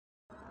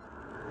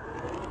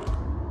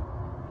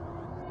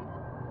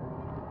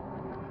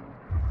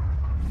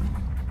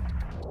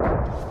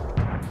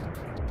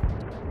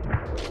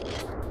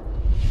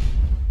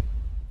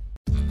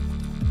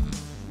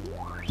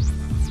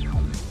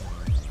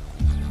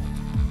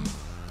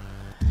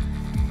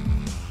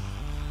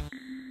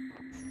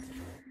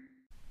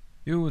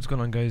Yo, what's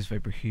going on guys,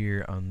 Viper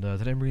here, and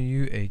today I'm bringing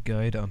you a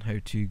guide on how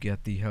to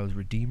get the Hell's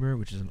Redeemer,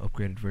 which is an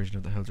upgraded version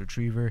of the Hell's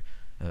Retriever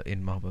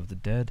in Mob of the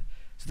Dead.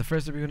 So the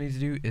first thing we're going to need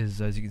to do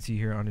is, as you can see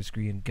here on your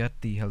screen,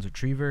 get the Hell's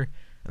Retriever,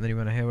 and then you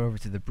want to head over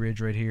to the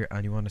bridge right here,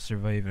 and you want to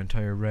survive an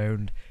entire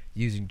round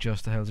using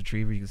just the Hell's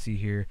Retriever. You can see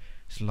here,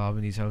 just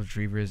lobbing these Hell's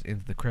Retrievers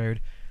into the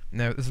crowd.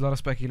 Now, there's a lot of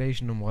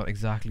speculation on what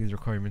exactly the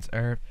requirements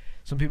are.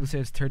 Some people say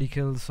it's 30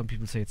 kills, some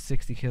people say it's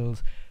 60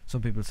 kills,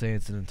 some people say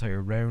it's an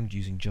entire round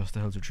using just the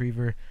Hell's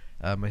Retriever.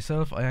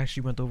 Myself, I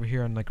actually went over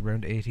here on like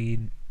round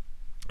 18,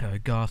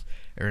 got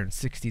around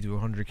 60 to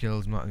 100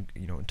 kills. I'm not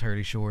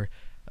entirely sure,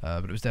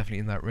 but it was definitely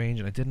in that range,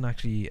 and I didn't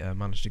actually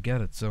manage to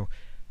get it. So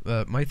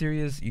my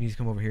theory is you need to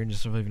come over here and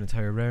just survive an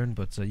entire round,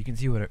 but you can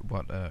see what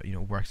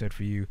works out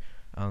for you,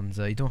 and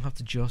you don't have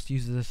to just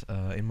use this.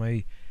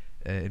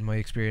 In my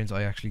experience,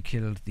 I actually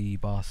killed the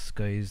boss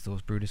guys,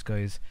 those Brutus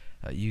guys,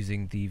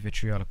 using the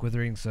Vitriolic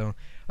Withering. So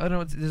I don't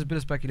know, there's a bit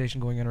of speculation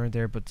going on around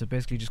there, but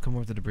basically just come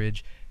over to the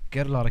bridge,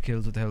 get a lot of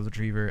kills with the Hell's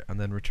Retriever,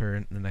 and then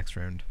return in the next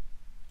round.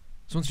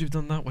 So once you've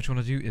done that, what you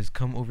want to do is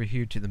come over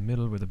here to the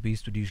middle where the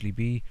beast would usually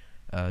be,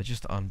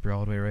 just on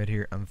Broadway right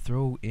here, and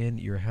throw in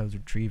your Hell's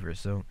Retriever.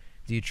 So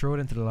you throw it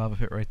into the lava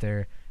pit right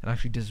there, it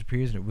actually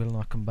disappears and it will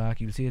not come back.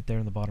 You'll see it there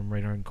in the bottom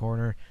right hand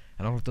corner,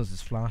 and all it does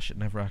is flash. It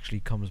never actually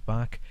comes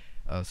back.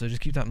 So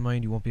just keep that in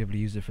mind. You won't be able to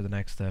use it for the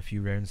next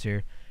few rounds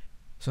here.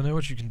 So now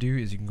what you can do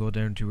is you can go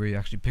down to where you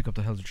actually pick up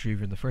the Hell's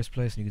Retriever in the first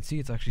place, and you can see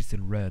it's actually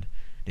still red.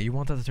 Now you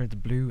want that to turn to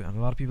blue, and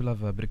a lot of people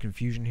have a bit of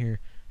confusion here.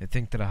 They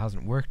think that it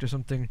hasn't worked or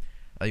something.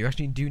 You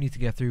actually do need to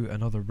get through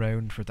another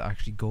round for it to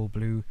actually go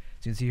blue.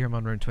 So you can see here I'm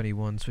on round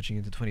 21, switching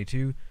into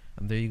 22,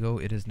 and there you go,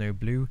 it is now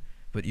blue.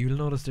 But you'll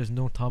notice there's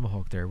no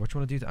tomahawk there. What you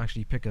want to do to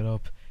actually pick it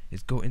up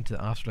is go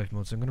into Afterlife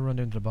mode. So I'm going to run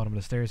down to the bottom of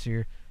the stairs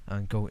here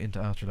and go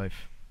into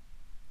Afterlife.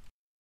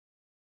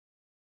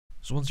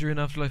 So once you're in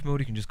Afterlife mode,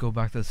 you can just go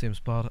back to the same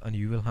spot, and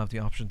you will have the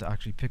option to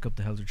actually pick up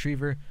the Hell's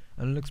Retriever,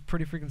 and it looks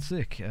pretty freaking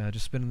sick,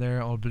 just spinning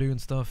there all blue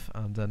and stuff.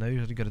 And now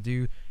what you gotta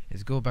do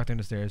is go back down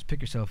the stairs, pick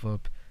yourself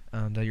up,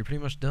 and you're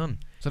pretty much done.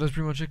 So that's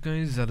pretty much it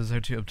guys. That is how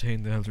to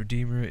obtain the Hell's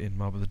Redeemer in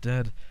Mob of the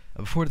Dead.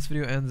 Before this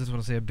video ends, I just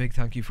want to say a big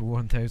thank you for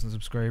 1,000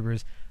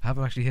 subscribers. I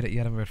haven't actually hit it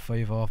yet, I'm about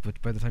 5 off,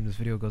 but by the time this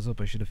video goes up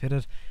I should have hit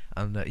it.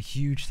 And a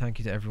huge thank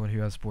you to everyone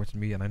who has supported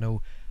me, and I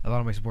know a lot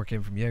of my support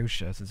came from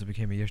Yeousch since I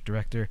became a Yeousch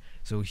director,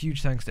 so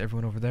huge thanks to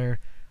everyone over there.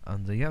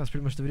 And yeah, that's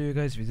pretty much the video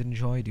guys. If you did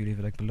enjoy, do leave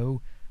a like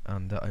below,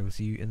 and I will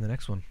see you in the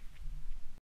next one.